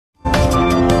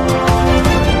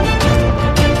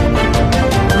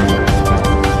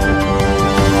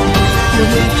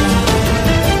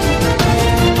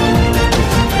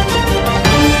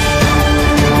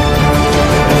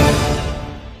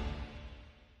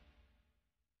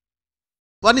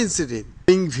One incident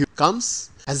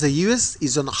comes as the US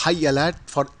is on high alert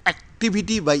for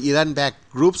activity by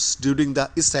Iran-backed groups during the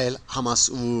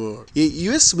Israel-Hamas war. A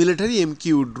US military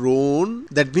MQ drone,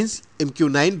 that means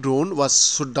MQ-9 drone,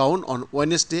 was shot down on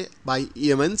Wednesday by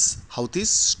Yemen's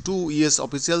Houthis, two US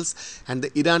officials and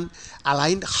the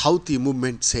Iran-aligned Houthi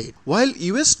movement said. While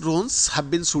US drones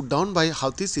have been shot down by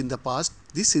Houthis in the past,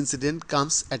 this incident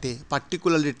comes at a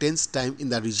particularly tense time in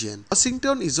the region.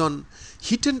 Washington is on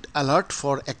heightened alert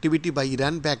for activity by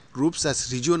Iran-backed groups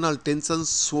as regional tensions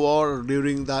soar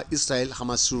during the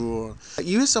Israel-Hamas war.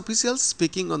 US officials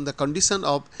speaking on the condition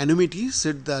of anonymity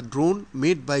said the drone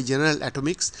made by General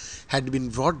Atomics had been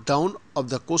brought down off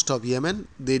the coast of Yemen.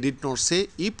 They did not say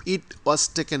if it was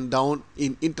taken down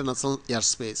in international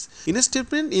airspace. In a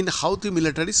statement, Houthi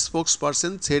military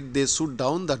spokesperson said they shot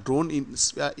down the drone in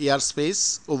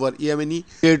airspace over Yemeni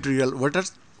territorial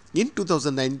waters. In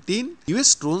 2019,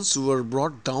 US drones were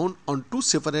brought down on two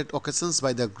separate occasions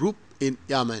by the group in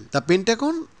Yemen. The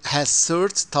Pentagon has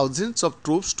surged thousands of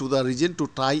troops to the region to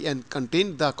try and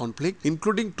contain the conflict,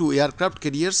 including two aircraft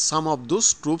carriers. Some of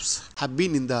those troops have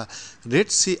been in the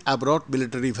Red Sea aboard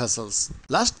military vessels.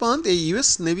 Last month, a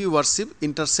US Navy warship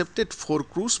intercepted 4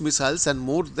 cruise missiles and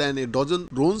more than a dozen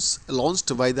drones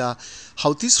launched by the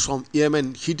Houthis from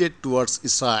Yemen headed towards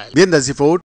Israel.